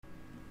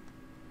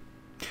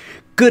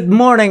Good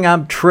morning,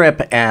 I'm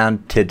Trip,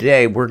 and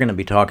today we're going to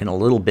be talking a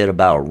little bit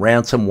about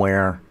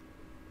ransomware,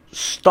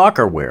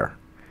 stalkerware,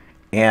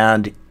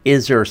 and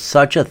is there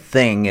such a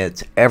thing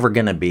it's ever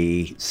going to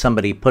be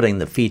somebody putting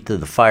the feet to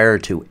the fire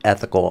to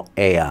ethical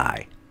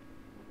AI?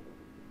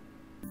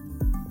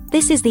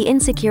 This is the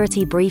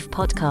Insecurity Brief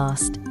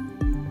podcast.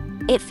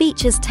 It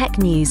features tech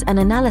news and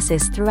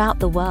analysis throughout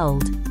the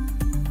world.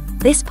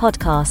 This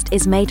podcast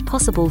is made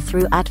possible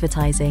through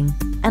advertising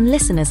and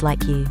listeners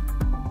like you.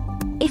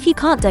 If you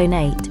can't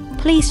donate,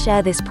 please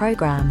share this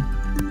program.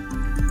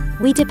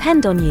 We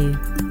depend on you.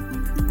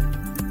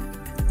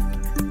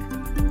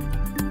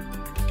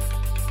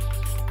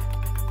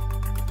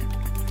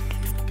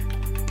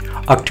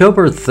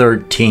 October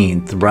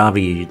 13th,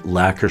 Ravi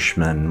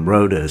Lakshman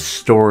wrote a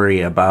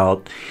story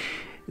about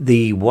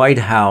the White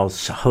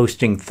House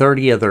hosting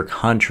 30 other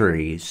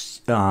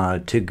countries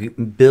to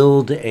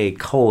build a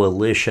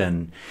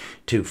coalition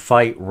to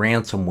fight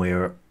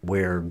ransomware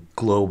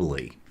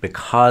globally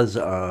because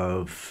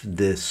of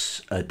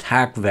this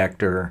attack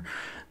vector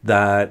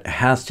that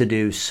has to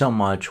do so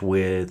much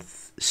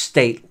with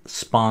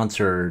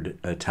state-sponsored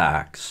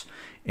attacks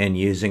and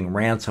using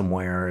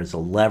ransomware as a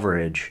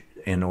leverage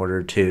in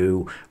order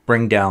to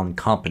bring down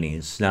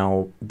companies.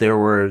 Now, there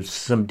was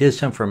some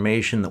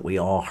disinformation that we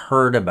all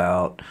heard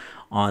about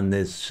on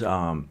this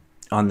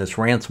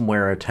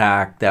ransomware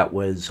attack that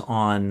was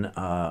on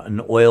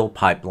an oil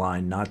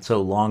pipeline not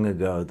so long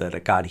ago that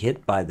it got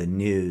hit by the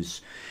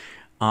news,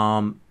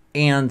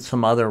 and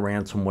some other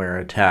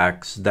ransomware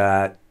attacks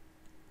that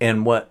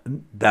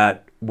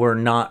were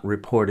not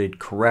reported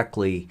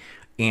correctly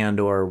and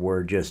or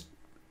were just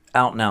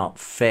out and out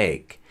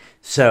fake.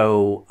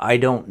 So I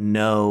don't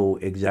know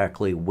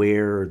exactly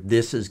where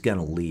this is going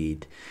to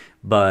lead,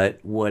 but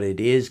what it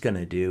is going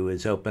to do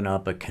is open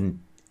up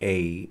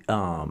a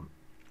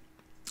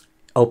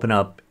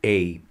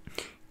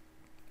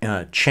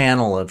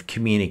channel of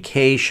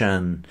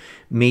communication,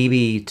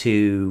 maybe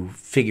to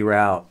figure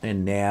out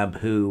and nab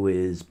who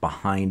is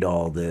behind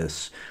all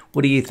this.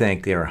 What do you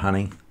think there,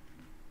 honey?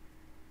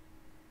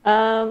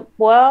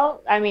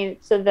 Well, I mean,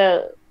 so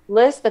the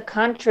list of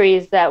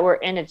countries that were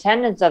in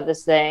attendance of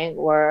this thing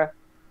were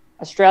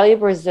Australia,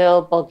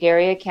 Brazil,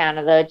 Bulgaria,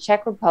 Canada,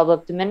 Czech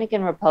Republic,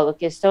 Dominican Republic,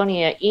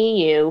 Estonia,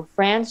 EU,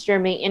 France,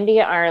 Germany,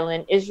 India,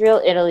 Ireland,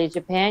 Israel, Italy,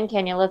 Japan,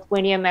 Kenya,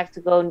 Lithuania,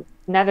 Mexico,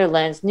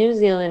 Netherlands, New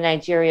Zealand,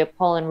 Nigeria,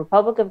 Poland,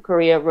 Republic of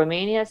Korea,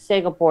 Romania,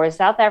 Singapore,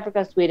 South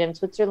Africa, Sweden,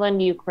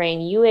 Switzerland, Ukraine,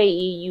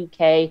 UAE,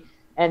 UK,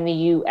 and the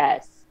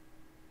US,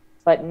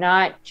 but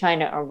not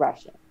China or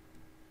Russia.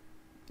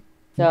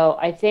 So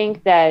I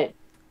think that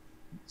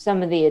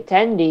some of the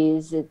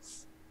attendees,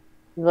 it's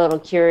a little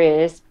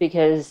curious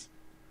because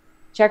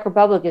Czech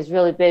Republic is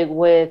really big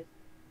with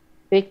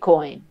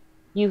Bitcoin.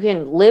 You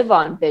can live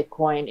on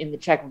Bitcoin in the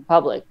Czech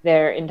Republic.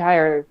 Their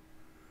entire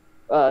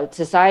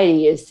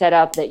society is set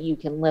up that you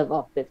can live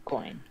off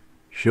Bitcoin.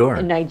 Sure.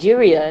 In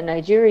Nigeria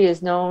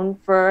is known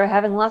for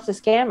having lots of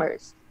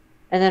scammers.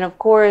 And then, of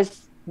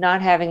course,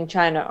 not having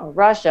China or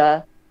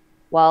Russia,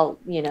 well,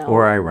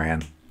 or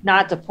Iran.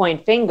 Not to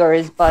point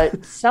fingers,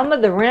 but some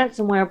of the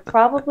ransomware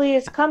probably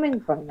is coming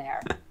from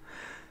there.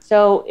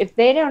 So if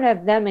they don't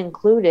have them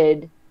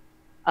included,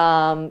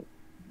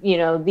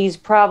 these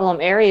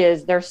problem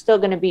areas, they're still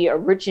going to be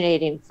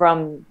originating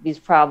from these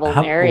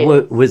problem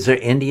areas. Was there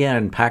India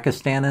and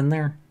Pakistan in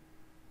there?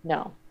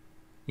 No.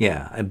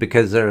 Yeah,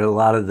 because there are a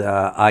lot of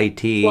the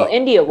IT. Well,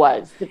 India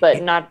was,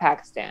 but not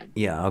Pakistan.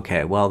 Yeah,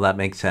 okay. Well, that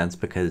makes sense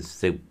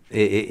because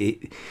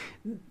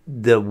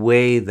the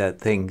way that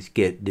things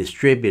get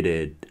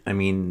distributed, I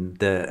mean,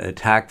 the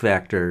attack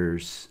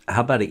vectors,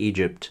 how about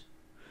Egypt?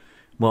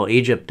 Well,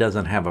 Egypt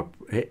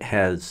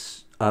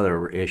has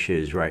other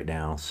issues right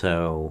now,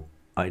 so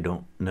I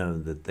don't know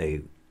that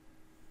they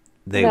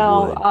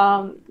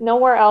would.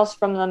 Nowhere else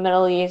from the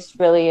Middle East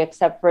really,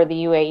 except for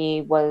the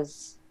UAE,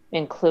 was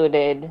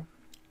included.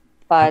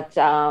 But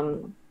I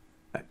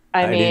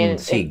didn't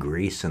see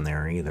Greece in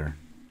there either.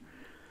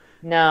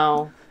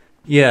 No.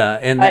 Yeah,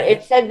 and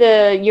it said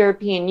the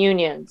European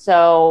Union,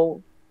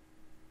 so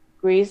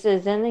Greece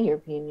is in the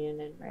European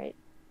Union, right?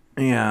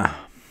 Yeah.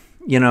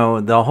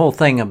 The whole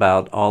thing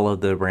about all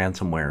of the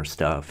ransomware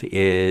stuff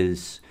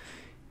is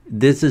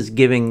this is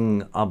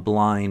giving a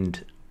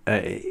blind,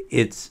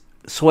 it's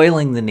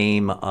soiling the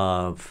name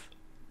of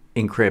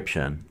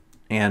encryption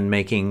and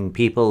making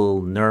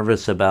people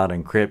nervous about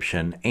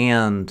encryption.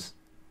 And,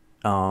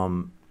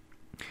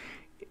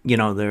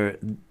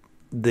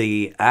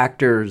 the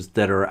actors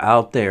that are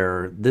out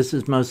there, this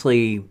is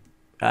mostly,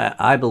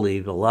 I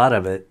believe a lot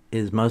of it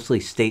is mostly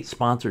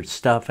state-sponsored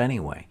stuff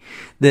anyway.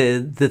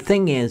 The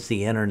thing is,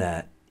 the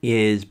internet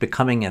is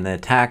becoming an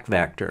attack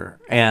vector,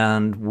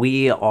 and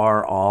we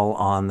are all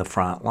on the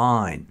front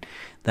line.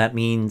 That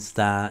means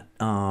that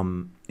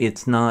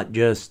it's not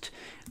just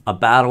a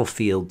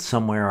battlefield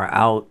somewhere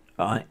out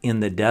in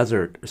the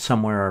desert,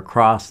 somewhere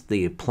across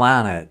the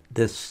planet.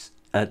 This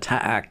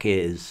attack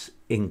is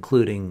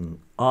including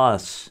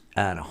us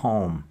at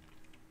home.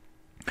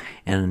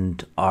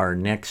 And our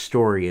next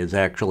story is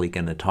actually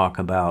going to talk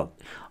about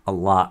a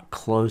lot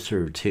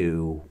closer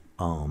to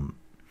home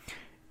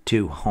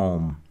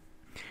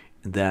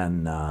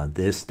than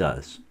this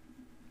does.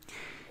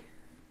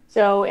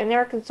 So in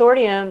their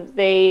consortium,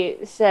 they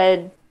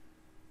said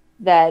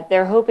that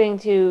they're hoping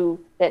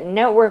that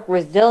network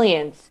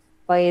resilience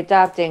by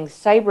adopting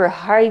cyber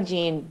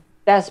hygiene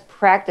best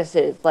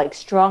practices like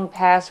strong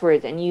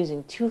passwords and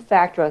using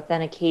two-factor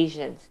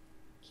authentications,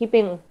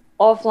 keeping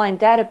offline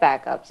data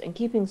backups and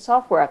keeping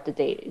software up to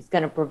date is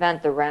going to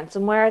prevent the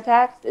ransomware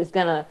attacks, is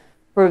going to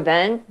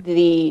prevent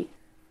the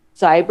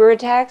cyber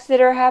attacks that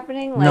are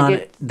happening.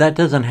 That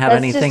doesn't have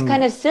anything. That's just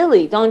kind of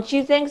silly, don't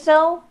you think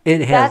so?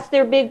 That's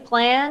their big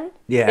plan.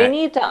 Yeah. They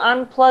need to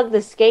unplug the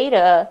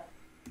SCADA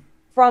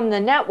from the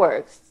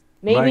networks.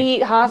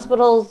 Maybe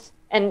hospitals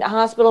and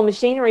hospital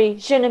machinery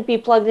shouldn't be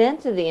plugged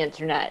into the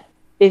internet.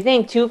 They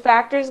think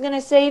two-factor is going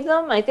to save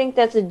them? I think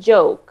that's a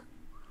joke.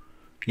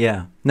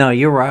 Yeah. No,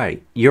 you're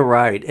right. You're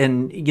right.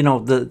 And,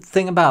 the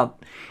thing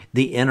about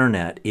the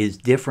internet is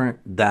different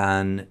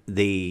than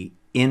the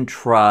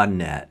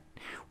intranet.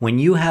 When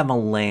you have a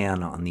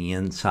LAN on the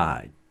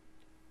inside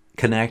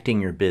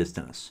connecting your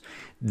business,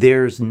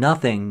 there's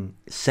nothing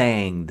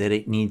saying that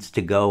it needs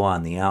to go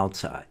on the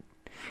outside,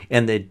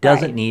 and that it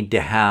doesn't need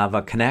to have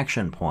a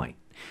connection point.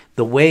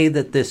 The way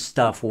that this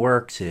stuff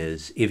works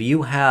is if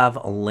you have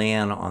a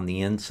LAN on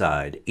the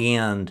inside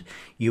and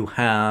you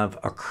have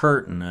a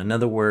curtain, in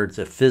other words,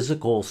 a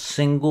physical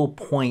single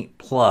point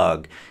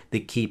plug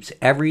that keeps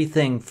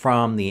everything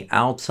from the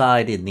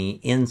outside and the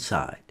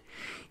inside,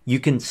 you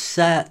can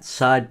set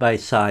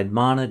side-by-side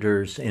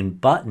monitors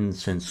and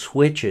buttons and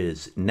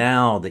switches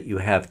now that you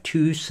have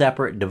two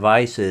separate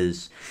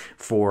devices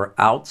for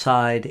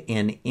outside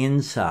and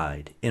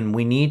inside. And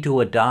we need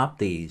to adopt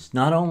these,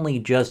 not only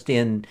just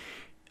in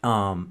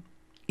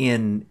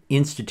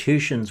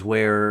institutions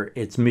where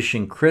it's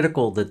mission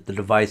critical that the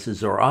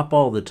devices are up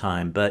all the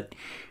time, but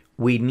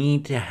we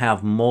need to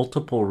have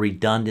multiple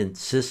redundant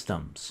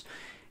systems.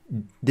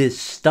 This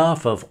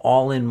stuff of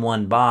all in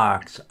one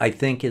box, I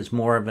think, is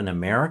more of an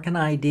American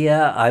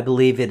idea. I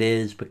believe it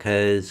is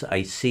because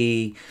I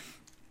see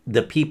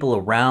the people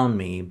around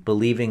me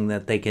believing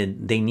that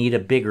they need a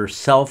bigger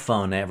cell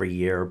phone every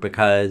year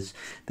because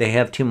they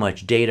have too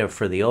much data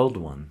for the old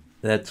one.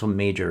 That's a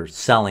major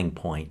selling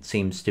point,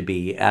 seems to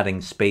be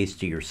adding space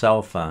to your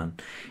cell phone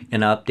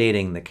and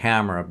updating the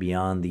camera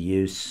beyond the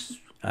use,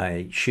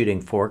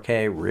 shooting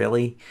 4K,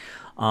 really?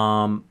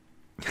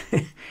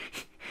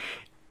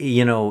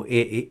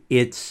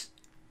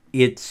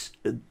 It's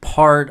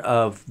part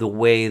of the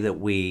way that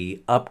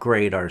we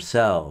upgrade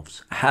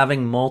ourselves.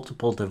 Having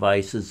multiple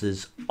devices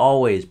is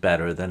always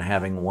better than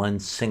having one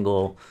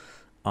single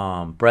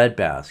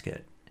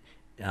breadbasket.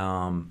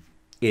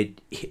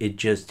 It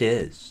just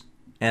is.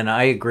 And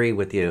I agree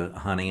with you,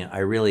 honey. I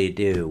really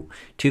do.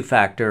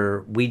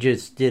 Two-factor, we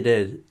just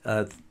did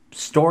a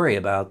story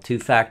about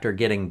two-factor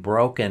getting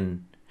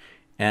broken,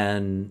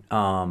 and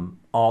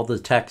all the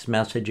text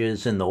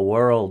messages in the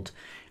world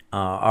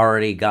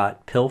already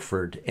got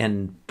pilfered.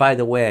 And by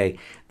the way,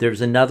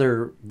 this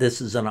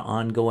is an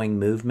ongoing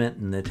movement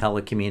in the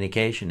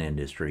telecommunication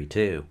industry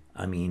too.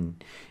 I mean,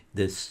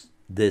 this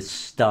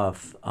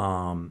stuff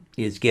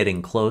is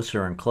getting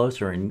closer and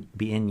closer and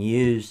being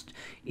used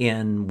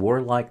in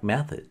warlike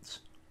methods.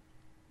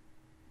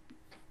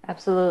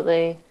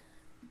 Absolutely.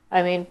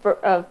 I mean,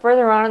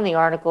 further on in the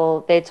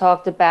article, they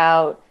talked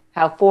about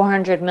how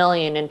 400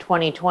 million in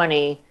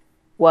 2020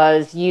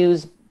 was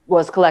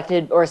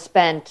collected or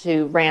spent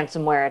to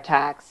ransomware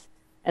attacks.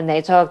 And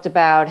they talked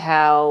about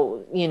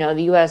how, the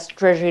U.S.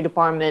 Treasury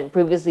Department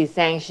previously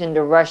sanctioned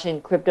a Russian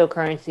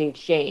cryptocurrency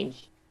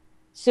exchange,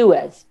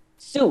 SUEX.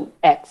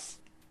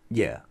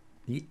 Yeah.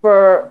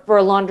 For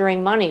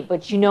laundering money.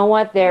 But you know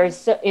what?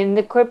 There's in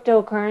the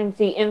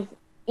cryptocurrency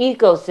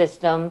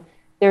ecosystem,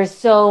 there's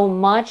so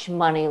much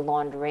money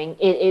laundering.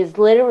 It is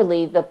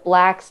literally the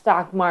black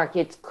stock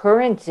market's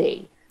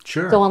currency.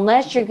 Sure. So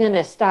unless you're going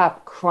to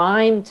stop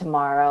crime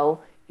tomorrow,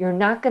 you're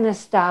not going to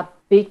stop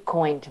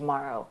Bitcoin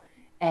tomorrow.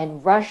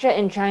 And Russia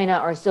and China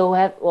are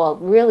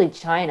really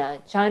China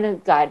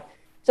got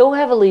so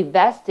heavily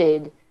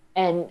vested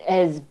and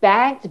has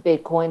backed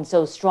Bitcoin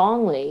so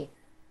strongly.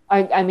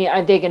 I mean,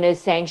 are they going to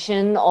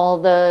sanction all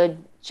the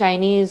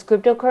Chinese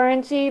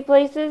cryptocurrency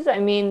places? I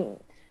mean,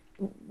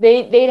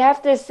 they'd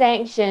have to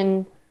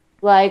sanction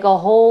like a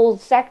whole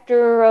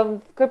sector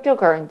of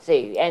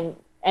cryptocurrency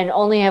and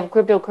only have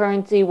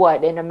cryptocurrency,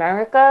 what, in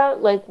America,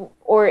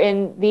 or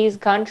in these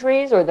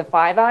countries, or the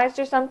Five Eyes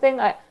or something?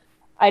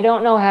 I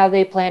don't know how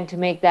they plan to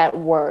make that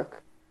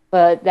work,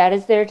 but that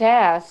is their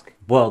task.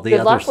 Well, the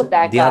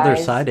other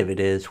side of it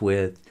is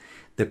with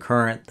the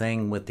current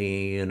thing with the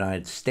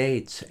United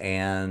States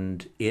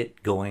and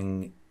it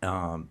going,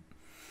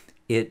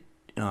 it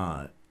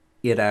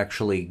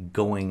actually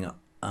going,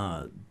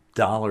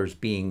 dollars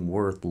being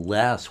worth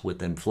less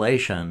with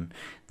inflation.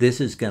 This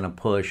is going to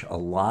push a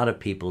lot of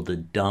people to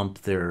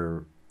dump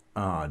their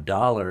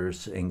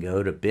dollars and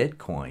go to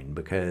Bitcoin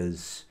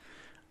because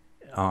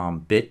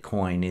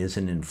Bitcoin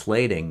isn't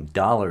inflating,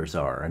 dollars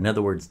are. In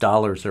other words,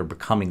 dollars are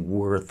becoming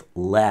worth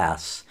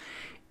less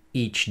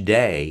each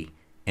day,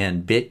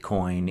 and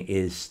Bitcoin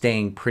is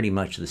staying pretty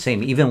much the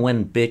same. Even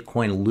when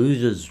Bitcoin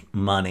loses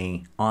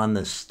money on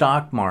the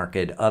stock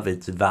market of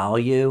its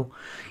value,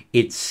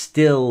 it's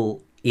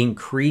still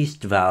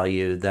increased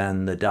value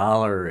than the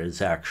dollar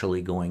is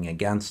actually going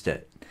against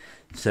it.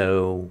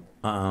 So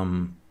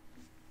I'm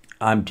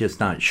just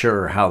not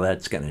sure how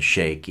that's going to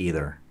shake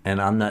either.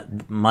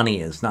 And money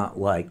is not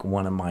like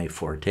one of my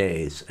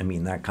fortes. I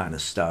mean, that kind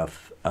of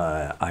stuff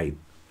I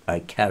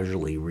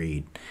casually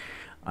read.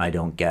 I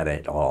don't get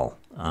it all.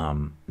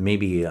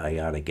 Maybe I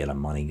ought to get a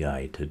money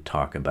guy to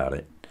talk about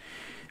it.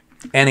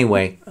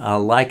 Anyway,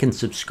 like and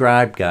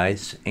subscribe,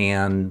 guys.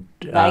 And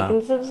like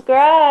and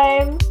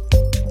subscribe.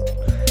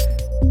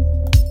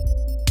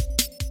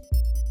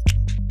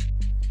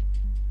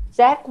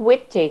 Zach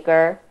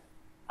Whittaker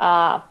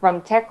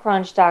from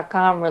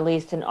TechCrunch.com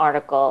released an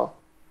article.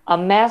 A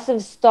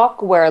massive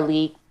stalkerware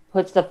leak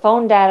puts the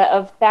phone data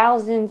of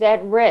thousands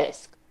at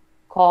risk.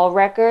 Call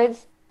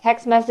records,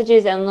 text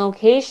messages, and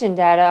location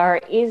data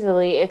are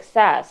easily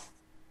accessed.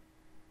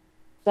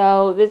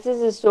 So this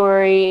is a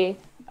story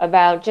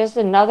about just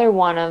another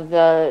one of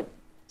the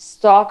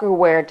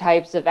stalkerware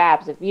types of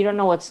apps. If you don't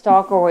know what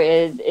stalkerware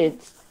is,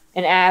 it's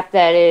an app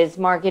that is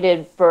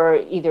marketed for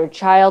either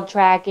child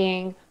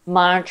tracking,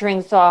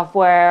 monitoring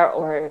software,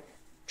 or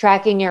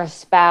tracking your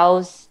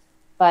spouse.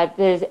 But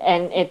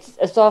it's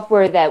a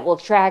software that will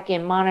track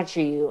and monitor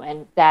you,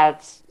 and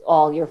that's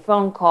all your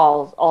phone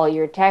calls, all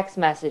your text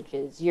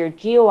messages, your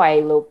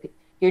GeoIP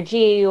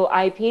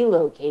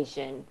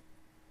location,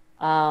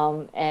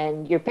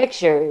 and your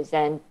pictures,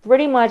 and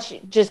pretty much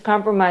just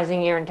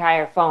compromising your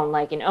entire phone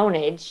like an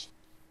ownage.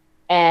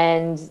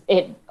 And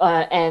it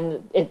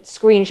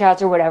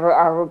screenshots or whatever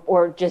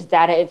or just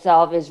data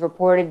itself is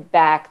reported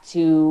back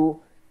to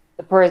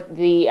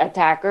the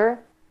attacker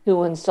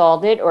who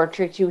installed it or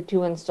tricked you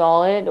to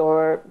install it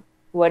or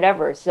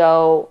whatever.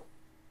 So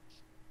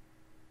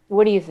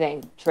what do you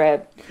think,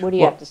 Trip? What do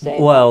you have to say?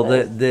 Well,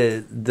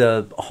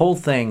 the whole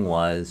thing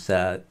was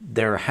that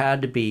there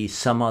had to be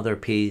some other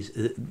piece.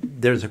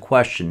 There's a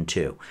question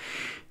too.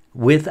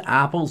 With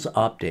Apple's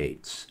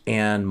updates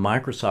and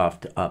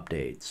Microsoft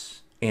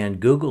updates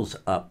and Google's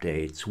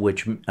updates,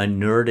 which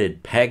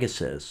alerted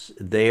Pegasus,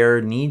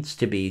 there needs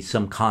to be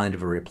some kind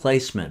of a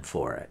replacement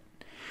for it.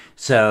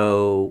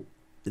 So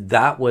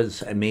that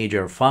was a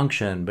major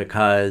function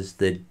because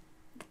the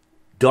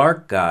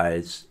dark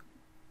guys,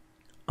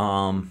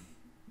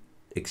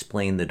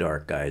 explain the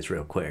dark guys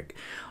real quick.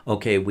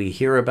 Okay, we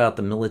hear about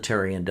the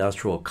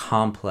military-industrial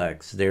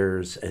complex.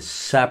 There's a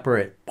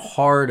separate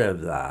part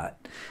of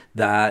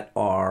that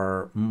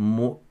are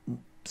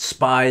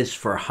spies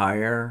for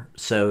hire.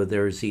 So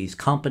there's these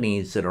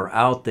companies that are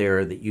out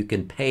there that you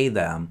can pay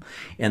them,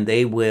 and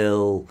they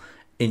will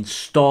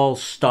install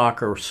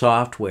stalker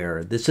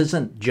software. This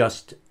isn't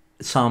just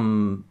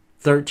some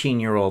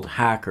 13-year-old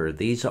hacker.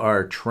 These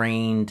are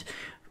trained,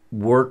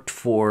 worked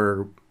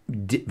for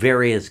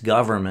various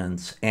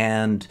governments,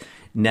 and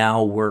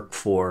now work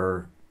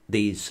for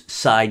these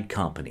side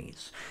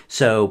companies.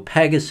 So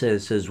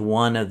Pegasus is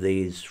one of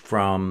these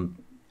from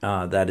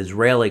that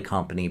Israeli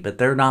company, but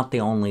they're not the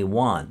only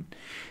one.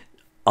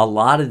 A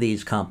lot of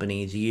these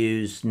companies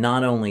use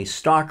not only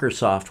stalker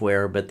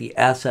software, but the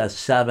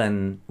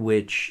SS7,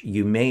 which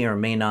you may or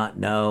may not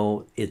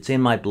know. It's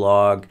in my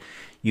blog.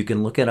 You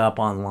can look it up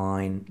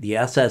online. The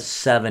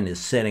SS7 is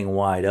sitting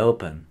wide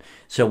open.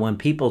 So when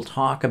people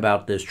talk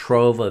about this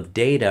trove of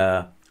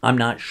data, I'm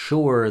not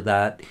sure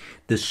that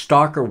the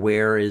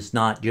stalkerware is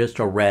not just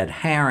a red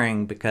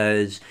herring,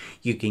 because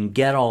you can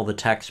get all the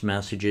text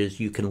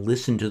messages, you can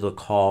listen to the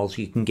calls,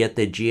 you can get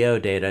the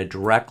geodata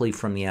directly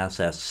from the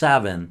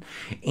SS7,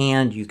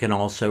 and you can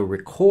also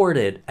record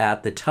it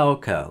at the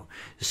telco.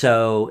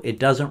 So it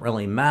doesn't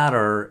really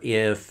matter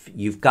if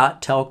you've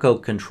got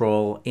telco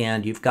control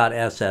and you've got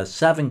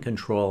SS7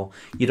 control.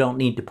 You don't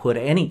need to put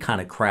any kind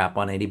of crap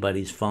on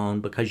anybody's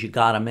phone because you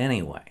got them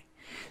anyway.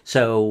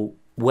 So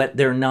what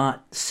they're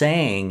not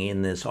saying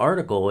in this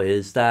article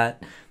is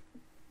that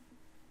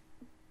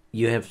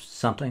you have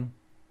something?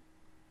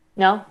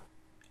 No.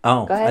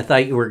 Oh, Go ahead. I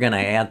thought you were going to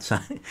add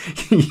something.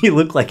 You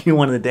look like you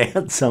wanted to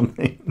add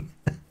something.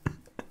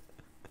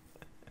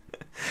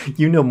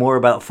 You know more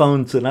about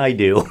phones than I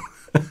do.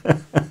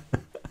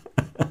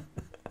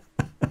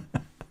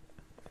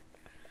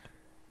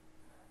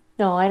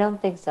 No, I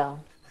don't think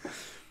so.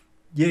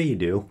 Yeah, you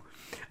do.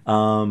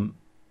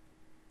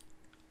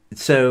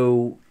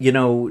 So,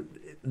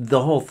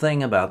 the whole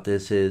thing about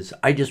this is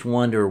I just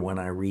wonder when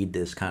I read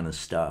this kind of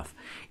stuff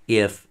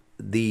if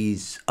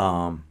these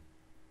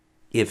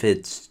if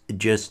it's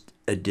just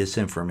a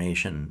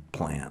disinformation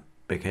plant,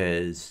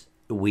 because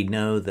we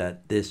know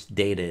that this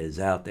data is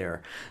out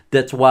there.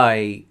 That's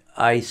why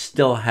I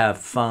still have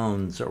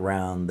phones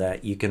around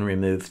that you can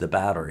remove the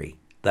battery.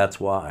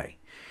 That's why.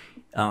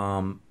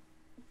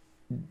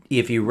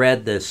 If you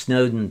read the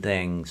Snowden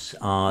things,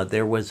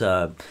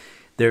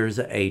 there's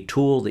a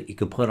tool that you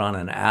can put on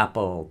an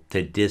Apple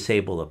to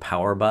disable the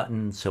power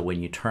button. So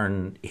when you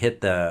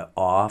hit the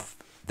off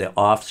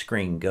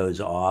screen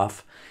goes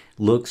off,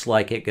 looks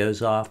like it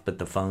goes off, but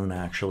the phone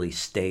actually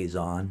stays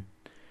on.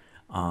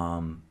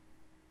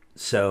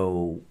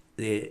 So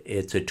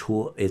it's a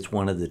tool. It's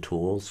one of the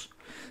tools.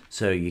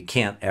 So you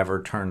can't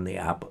ever turn the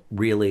app.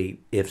 Really,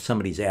 if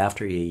somebody's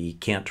after you, you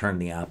can't turn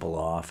the Apple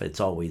off. It's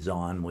always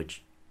on,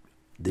 which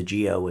the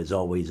Geo is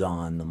always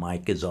on. The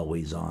mic is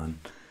always on.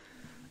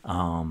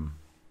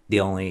 The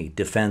only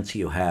defense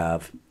you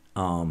have,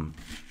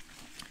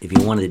 if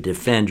you want to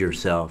defend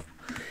yourself,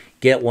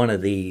 get one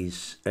of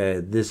these.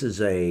 This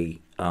is a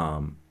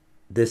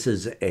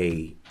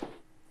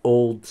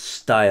old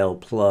style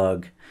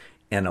plug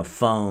and a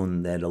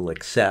phone that'll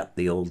accept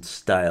the old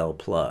style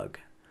plug.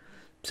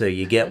 So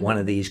you get one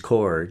of these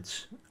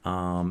cords,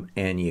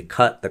 and you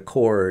cut the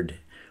cord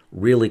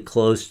really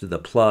close to the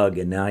plug,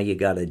 and now you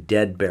got a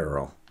dead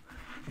barrel.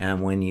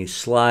 And when you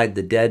slide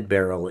the dead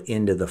barrel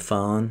into the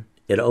phone,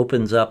 it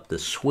opens up the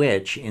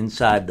switch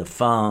inside the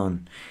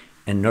phone,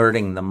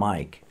 inerting the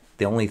mic.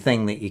 The only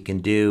thing that you can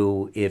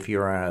do if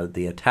you're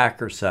the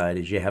attacker side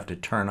is you have to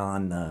turn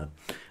on the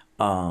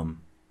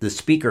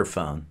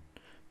speakerphone.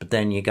 But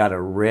then you got to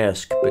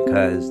risk,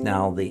 because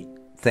now the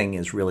thing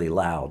is really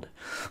loud.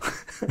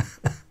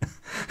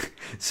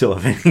 So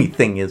if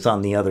anything is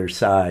on the other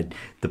side,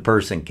 the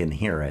person can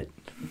hear it.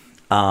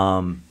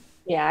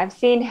 Yeah, I've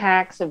seen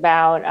hacks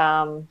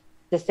about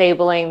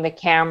disabling the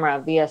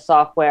camera via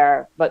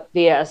software, but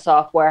via a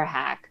software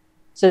hack,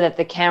 so that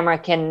the camera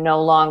can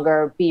no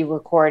longer be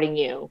recording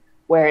you,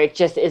 where it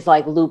just is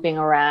like looping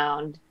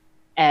around,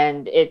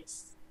 and it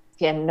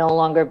can no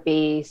longer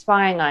be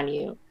spying on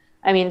you.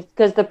 I mean,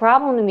 because the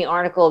problem in the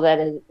article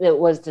that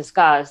was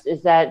discussed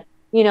is that,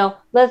 you know,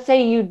 let's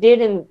say you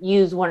didn't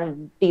use one of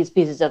these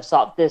pieces of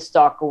this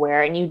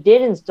stalkerware, and you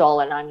did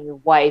install it on your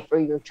wife or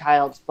your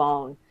child's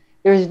phone.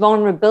 There's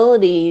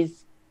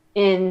vulnerabilities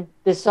in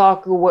the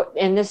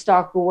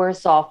stalkerware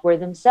software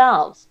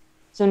themselves.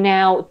 So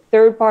now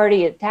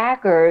third-party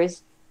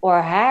attackers or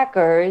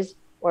hackers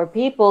or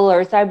people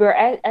or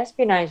cyber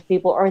espionage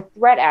people or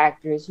threat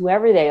actors,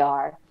 whoever they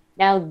are,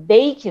 now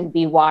they can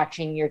be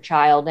watching your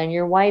child and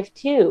your wife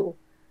too.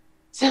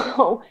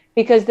 So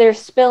because they're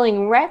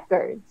spilling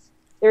records.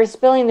 They're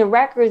spilling the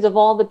records of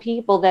all the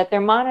people that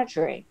they're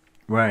monitoring.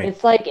 Right.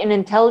 It's like an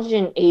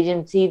intelligence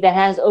agency that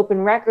has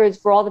open records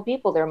for all the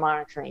people they're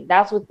monitoring.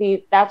 That's what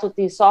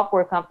these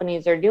software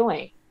companies are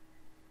doing.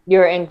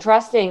 You're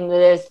entrusting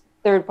this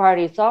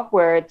third-party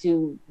software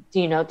to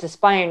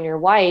spy on your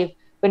wife,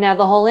 but now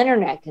the whole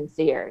internet can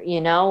see her.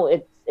 You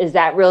know, is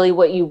that really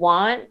what you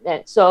want?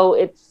 So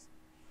it's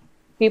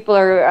people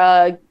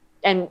are.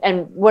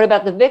 And what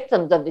about the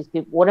victims of these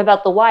people? What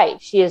about the wife?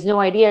 She has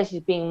no idea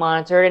she's being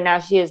monitored, and now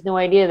she has no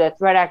idea that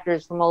threat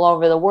actors from all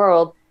over the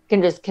world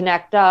can just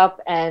connect up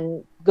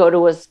and go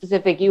to a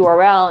specific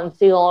URL and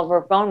see all of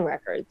her phone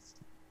records.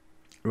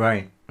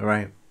 Right.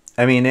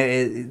 I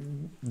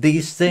mean,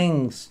 these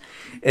things,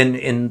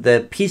 and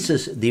the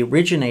pieces,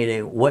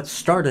 what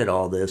started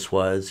all this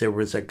was there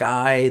was a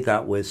guy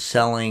that was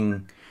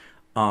selling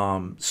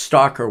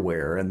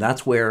stalkerware, and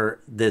that's where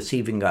this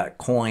even got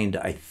coined,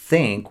 I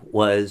think,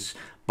 was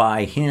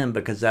by him,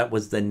 because that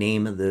was the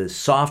name of the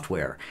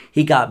software.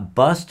 He got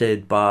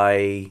busted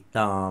by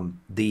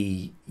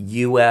the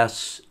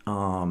U.S.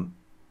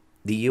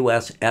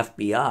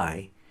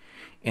 FBI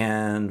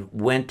and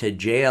went to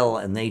jail,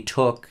 and they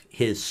took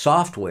his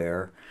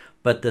software,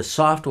 but the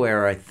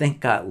software, I think,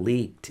 got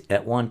leaked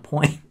at one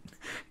point.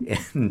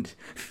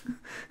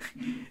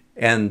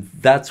 And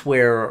that's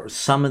where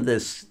some of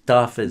this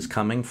stuff is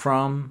coming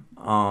from.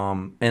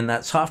 And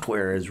that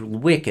software is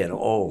wicked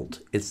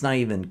old. It's not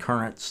even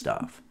current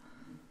stuff.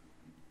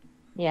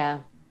 Yeah.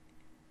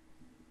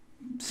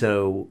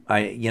 So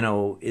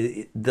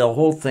the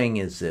whole thing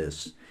is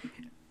this.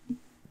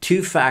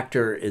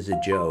 Two-factor is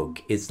a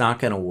joke. It's not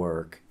going to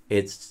work.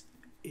 It's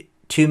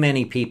too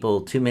many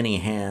people, too many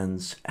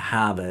hands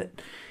have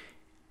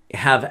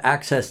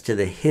access to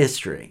the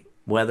history.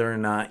 Whether or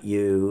not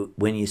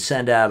when you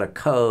send out a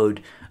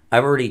code,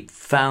 I've already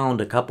found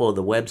a couple of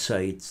the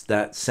websites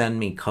that send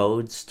me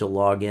codes to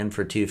log in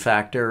for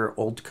two-factor.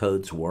 Old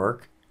codes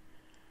work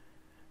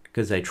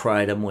because I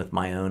tried them with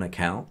my own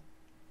account.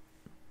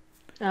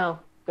 Oh,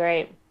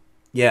 great.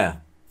 Yeah.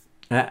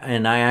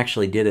 And I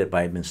actually did it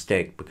by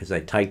mistake because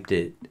I typed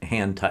it,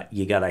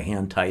 you got to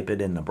hand type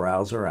it in the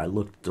browser. I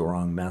looked at the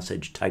wrong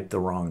message, typed the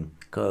wrong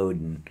code,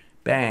 and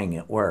bang,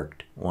 it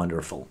worked.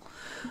 Wonderful.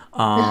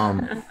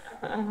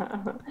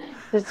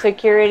 The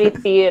security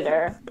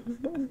theater.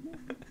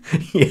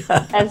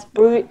 Yeah. As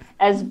Bruce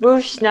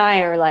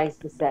Schneier likes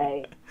to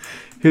say.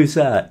 Who's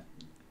that?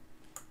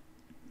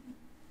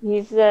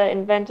 He's the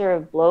inventor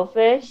of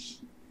Blowfish.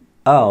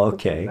 Oh,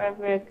 okay. The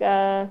perfect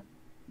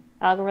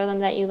algorithm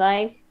that you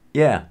like.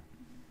 Yeah.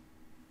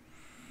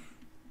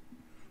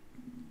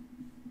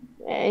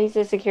 He's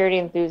a security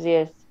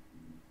enthusiast.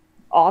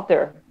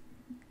 Author.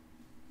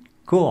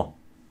 Cool.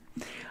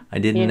 I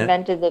didn't He know.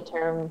 invented the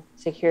term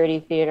security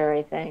theater,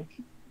 I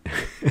think.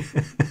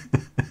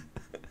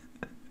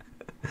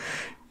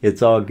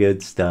 It's all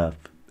good stuff.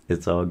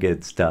 It's all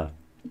good stuff.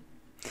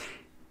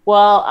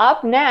 Well,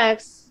 up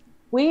next,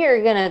 We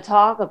are going to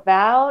talk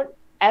about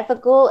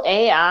ethical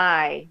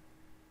AI.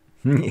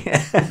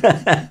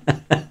 Yeah.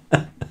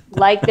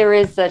 Like there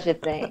is such a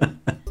thing.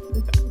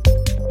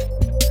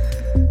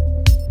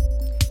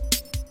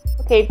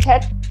 Okay,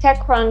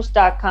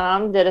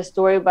 TechCrunch.com did a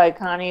story by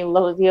Connie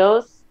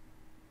Lozios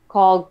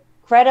called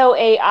Credo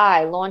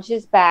AI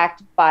launches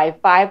backed by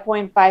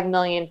 $5.5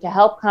 million to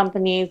help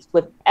companies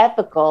with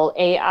ethical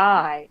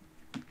AI.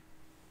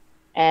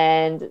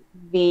 And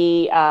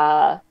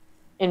the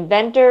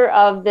inventor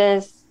of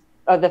this,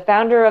 or the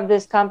founder of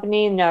this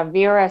company,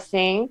 Navira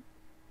Singh,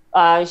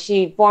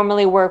 she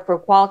formerly worked for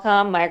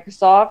Qualcomm,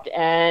 Microsoft,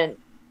 and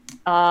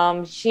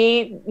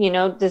she,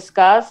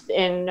 discussed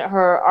in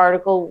her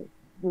article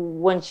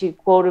when she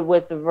quoted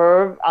with the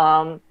Verve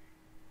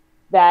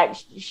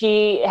that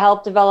she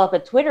helped develop a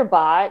Twitter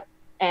bot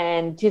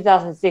in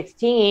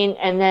 2016,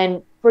 and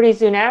then pretty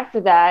soon after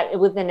that,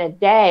 within a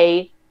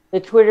day, the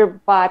Twitter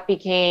bot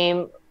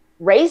became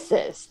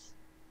racist.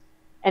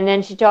 And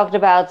then she talked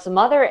about some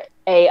other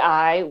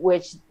AI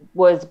which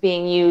was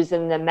being used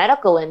in the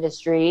medical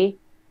industry,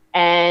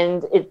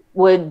 and it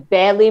would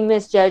badly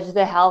misjudge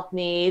the health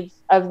needs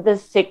of the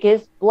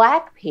sickest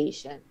Black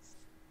patients.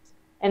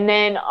 And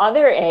then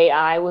other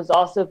AI was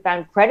also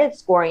found, credit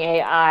scoring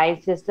AI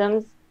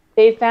systems,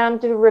 they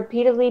found to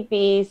repeatedly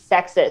be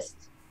sexist.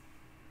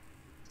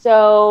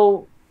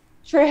 So,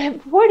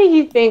 Trip, what do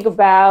you think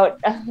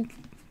about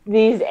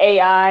these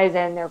AIs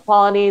and their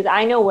qualities?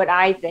 I know what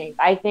I think.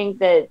 I think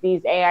that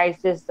these AI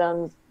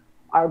systems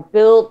are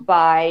built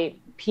by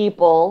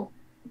people,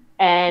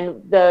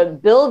 and the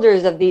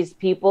builders of these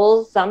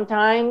people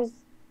sometimes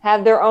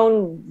have their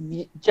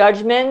own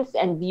judgments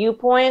and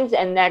viewpoints,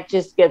 and that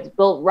just gets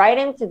built right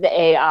into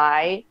the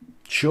AI.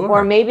 Sure.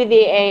 Or maybe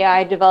the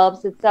AI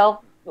develops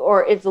itself,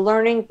 or it's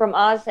learning from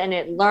us, and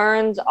it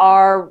learns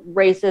our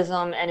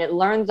racism and it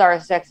learns our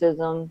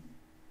sexism.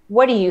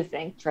 What do you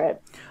think,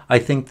 Trip? I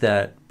think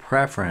that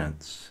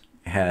preference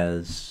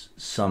has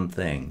some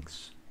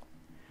things.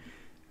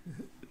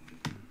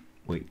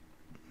 Wait.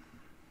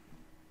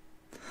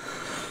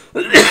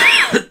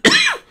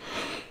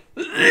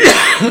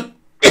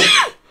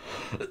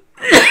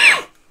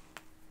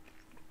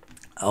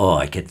 Oh,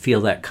 I could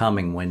feel that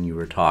coming when you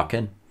were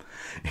talking.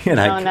 And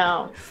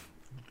no.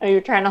 Are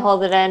you trying to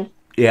hold it in?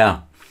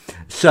 Yeah.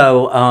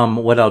 So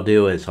what I'll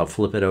do is I'll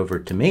flip it over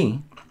to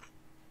me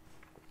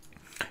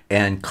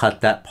and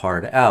cut that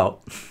part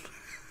out.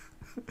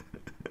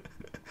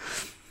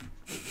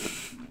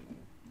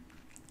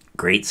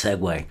 Great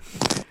segue.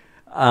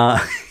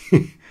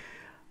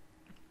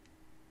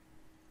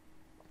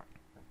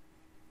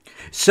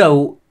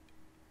 So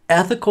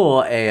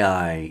ethical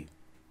AI,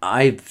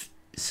 I've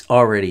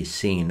already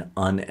seen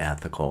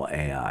unethical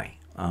AI.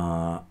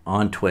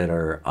 On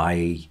Twitter,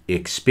 I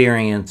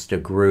experienced a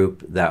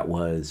group that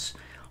was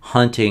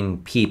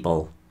hunting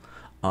people,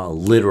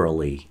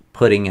 literally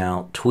putting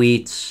out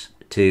tweets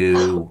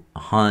to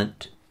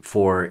hunt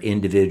for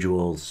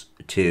individuals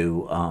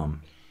to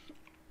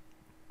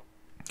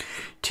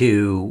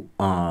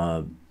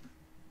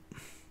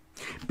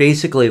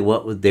basically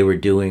what they were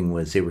doing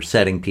was they were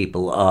setting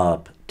people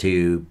up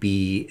to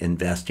be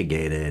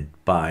investigated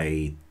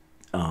by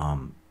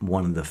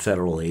one of the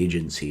federal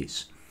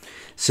agencies.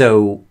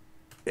 So,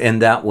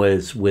 and that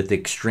was with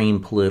extreme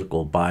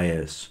political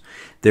bias.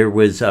 There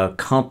was a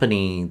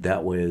company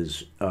that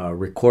was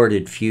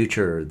Recorded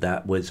Future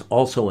that was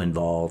also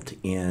involved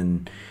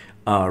in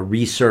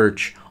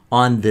research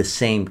on the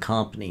same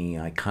company.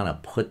 I kind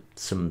of put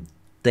some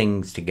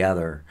things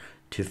together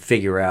to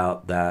figure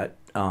out that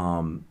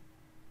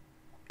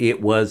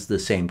it was the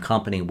same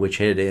company which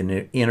had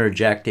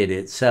interjected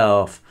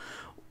itself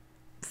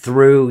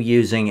through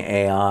using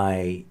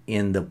AI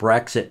in the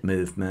Brexit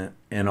movement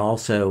and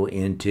also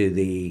into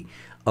the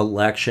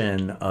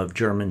election of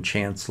German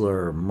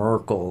Chancellor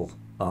Merkel.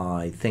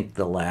 I think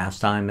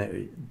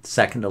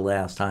second to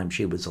last time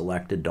she was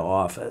elected to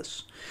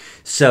office.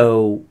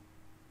 So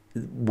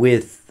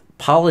with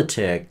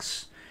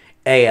politics,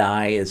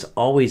 AI is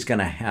always going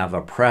to have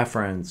a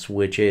preference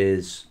which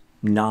is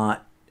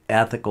not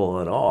ethical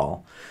at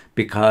all,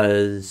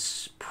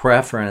 because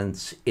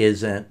preference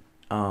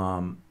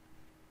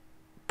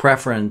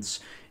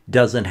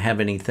doesn't have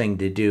anything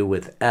to do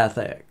with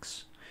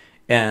ethics.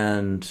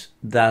 And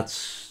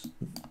that's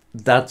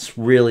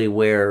really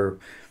where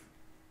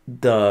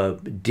the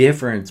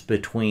difference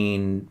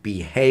between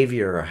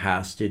behavior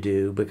has to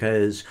do,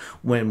 because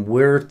when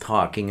we're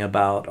talking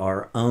about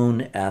our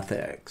own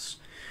ethics,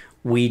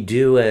 we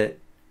do it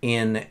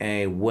in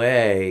a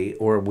way,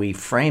 or we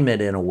frame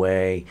it in a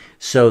way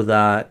so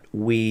that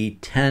we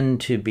tend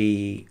to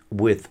be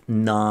with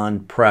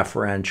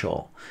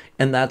non-preferential.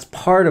 And that's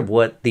part of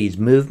what these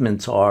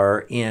movements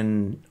are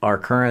in our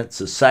current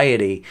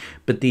society.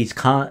 But these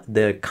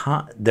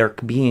they're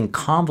being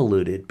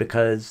convoluted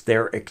because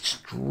they're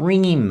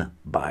extreme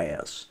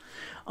bias,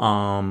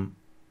 and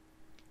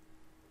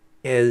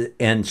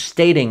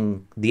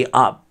stating the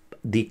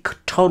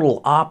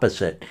total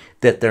opposite,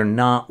 that they're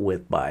not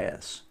with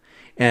bias.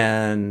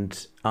 And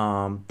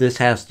this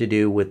has to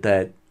do with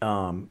that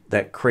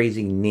that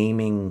crazy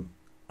naming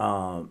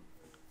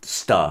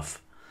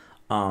stuff,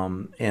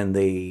 and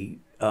the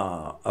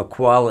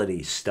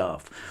equality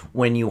stuff.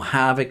 When you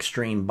have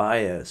extreme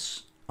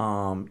bias,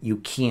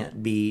 you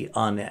can't be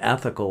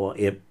unethical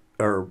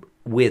or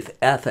with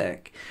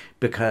ethic,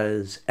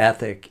 because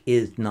ethic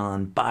is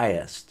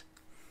non-biased.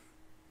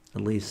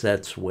 At least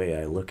that's the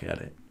way I look at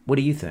it. What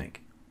do you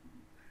think?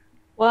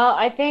 Well,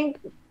 I think,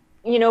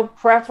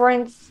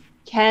 preference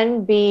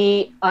can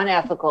be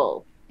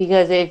unethical,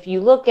 because if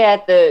you look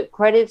at the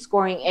credit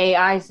scoring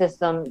AI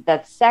system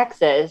that's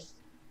sexist,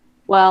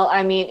 well,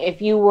 I mean,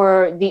 if you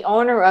were the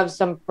owner of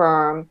some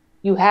firm,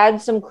 you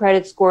had some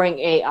credit scoring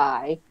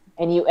AI,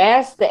 and you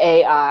asked the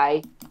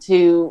AI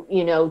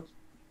to,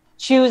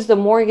 choose the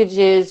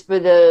mortgages for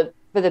the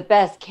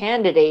best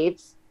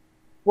candidates,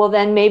 well,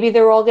 then maybe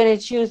they're all going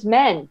to choose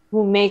men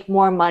who make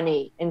more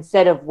money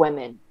instead of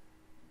women.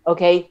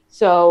 Okay,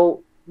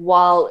 so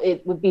while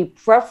it would be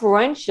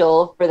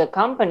preferential for the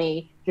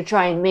company to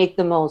try and make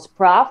the most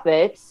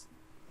profits,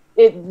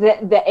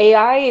 the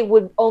AI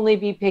would only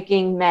be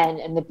picking men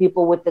and the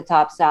people with the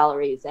top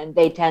salaries, and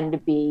they tend to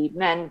be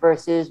men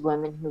versus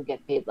women who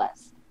get paid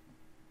less.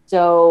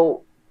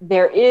 So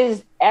there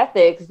is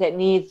ethics that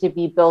needs to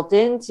be built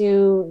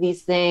into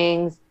these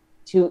things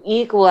to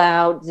equal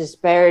out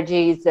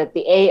disparities that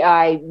the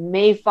AI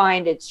may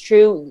find it's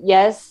true.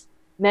 Yes,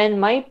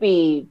 men might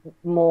be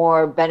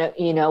more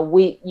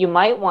you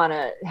might want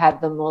to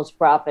have the most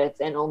profits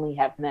and only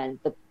have men,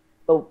 but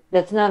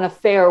that's not a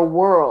fair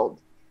world.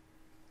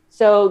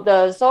 So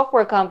the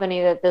software company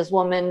that this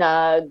woman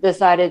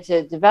decided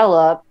to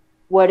develop,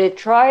 what it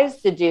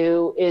tries to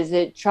do is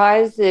it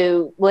tries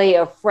to lay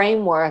a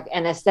framework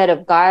and a set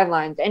of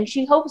guidelines, and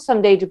she hopes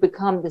someday to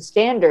become the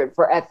standard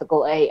for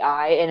ethical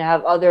AI and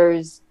have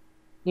others,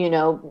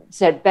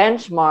 set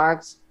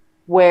benchmarks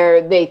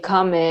where they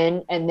come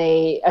in and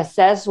they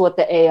assess what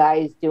the AI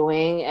is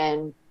doing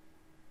and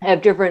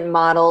have different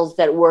models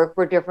that work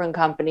for different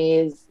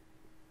companies,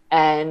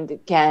 and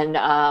can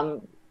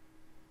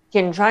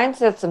try and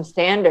set some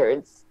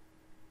standards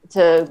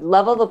to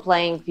level the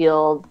playing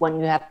field when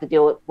you have to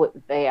deal with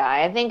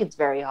AI. I think it's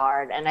very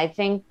hard. And I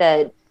think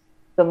that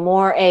the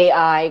more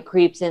AI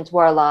creeps into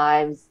our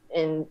lives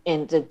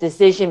into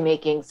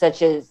decision-making,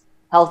 such as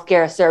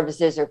healthcare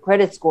services or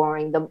credit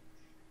scoring, the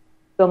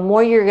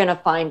more you're going to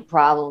find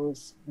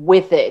problems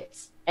with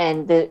it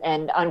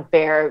and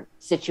unfair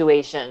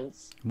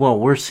situations. Well,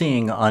 we're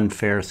seeing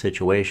unfair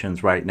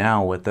situations right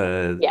now with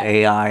the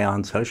AI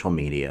on social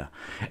media.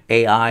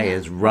 AI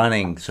is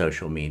running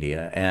social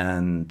media,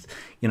 and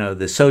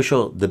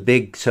the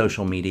big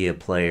social media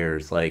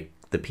players, like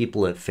the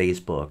people at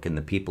Facebook and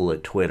the people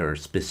at Twitter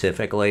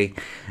specifically,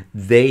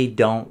 they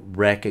don't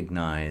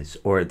recognize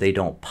or they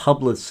don't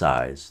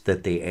publicize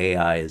that the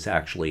AI is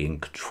actually in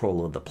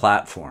control of the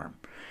platform,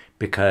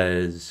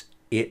 because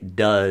it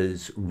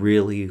does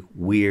really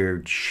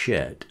weird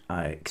shit.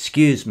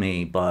 Excuse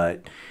me,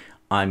 but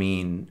I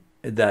mean,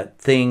 that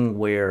thing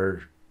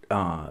where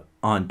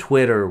on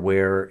Twitter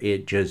where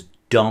it just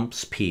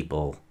dumps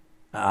people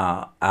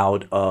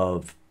out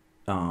of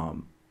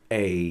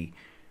the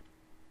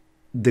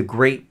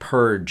Great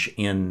Purge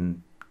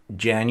in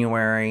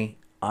January.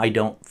 I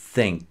don't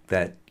think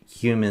that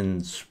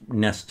humans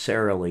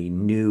necessarily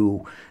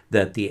knew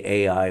that the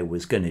AI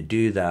was going to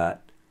do that.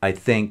 I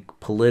think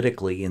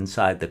politically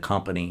inside the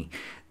company,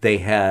 they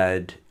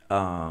had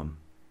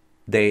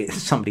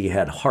somebody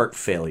had heart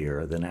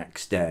failure the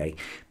next day,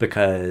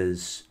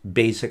 because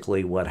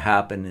basically what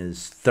happened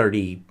is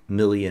 30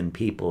 million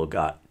people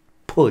got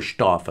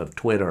pushed off of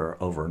Twitter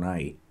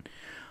overnight.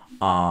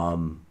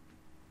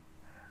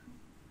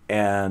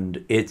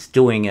 And it's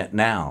doing it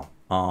now.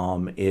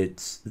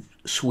 It's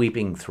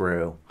sweeping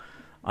through.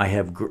 I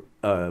have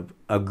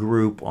a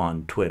group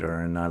on Twitter,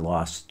 and I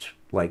lost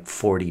like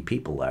 40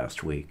 people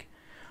last week.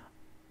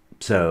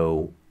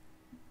 So,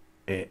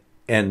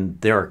 and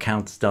their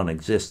accounts don't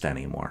exist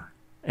anymore.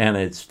 And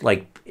it's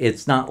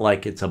not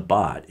like it's a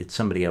bot. It's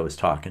somebody I was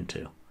talking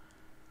to.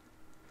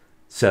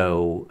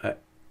 So,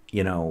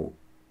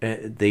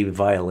 they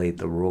violate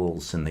the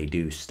rules and they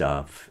do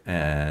stuff,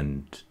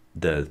 and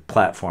the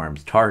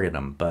platforms target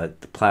them, but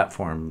the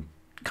platform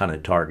kind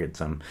of targets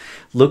them.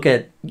 Look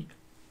at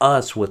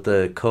us with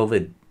the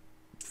COVID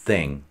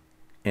thing,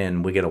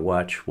 and we got to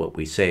watch what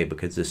we say,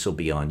 because this will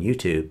be on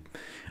YouTube,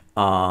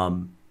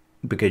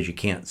 because you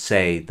can't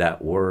say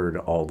that word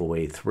all the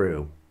way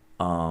through.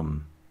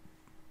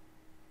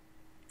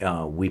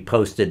 We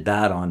posted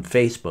that on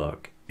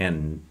Facebook,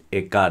 and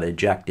it got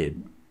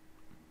ejected.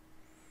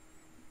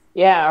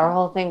 Yeah, our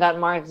whole thing got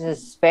marked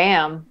as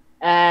spam,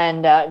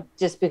 and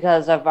just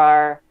because of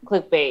our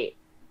clickbait.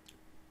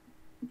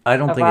 I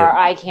don't think our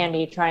eye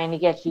candy trying to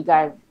get you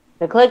guys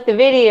to click the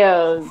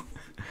videos.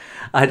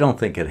 I don't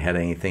think it had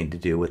anything to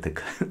do with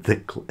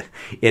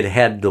it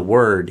had the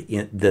word.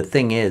 The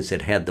thing is,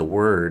 it had the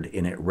word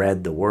and it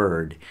read the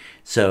word.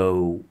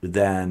 So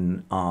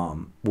then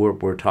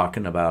we're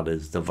talking about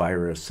is the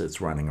virus that's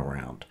running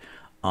around.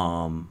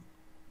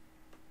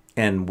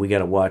 and we got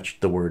to watch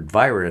the word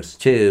virus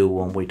too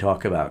when we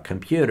talk about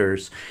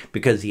computers,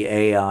 because the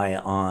AI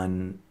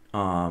on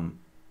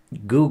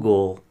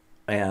Google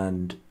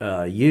and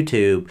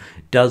YouTube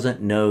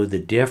doesn't know the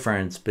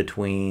difference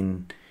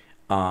between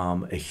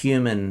a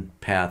human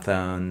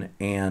pathone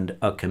and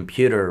a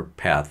computer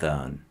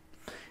pathone.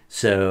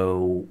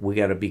 So we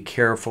got to be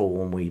careful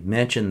when we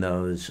mention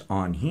those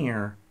on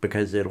here,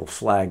 because it'll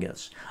flag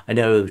us. I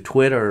know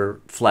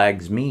Twitter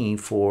flags me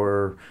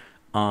for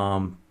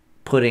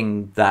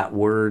putting that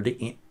word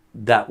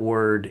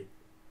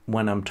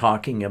when I'm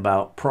talking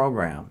about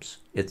programs.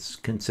 It's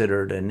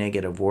considered a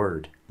negative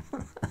word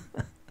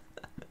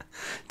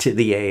to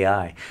the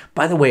AI.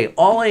 By the way,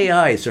 all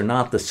AIs are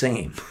not the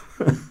same.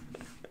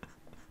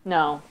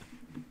 No.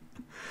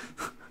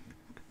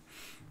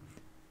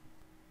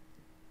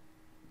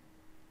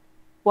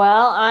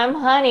 Well, I'm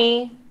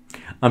Honey.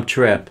 I'm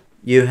Trip.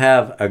 You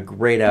have a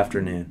great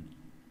afternoon.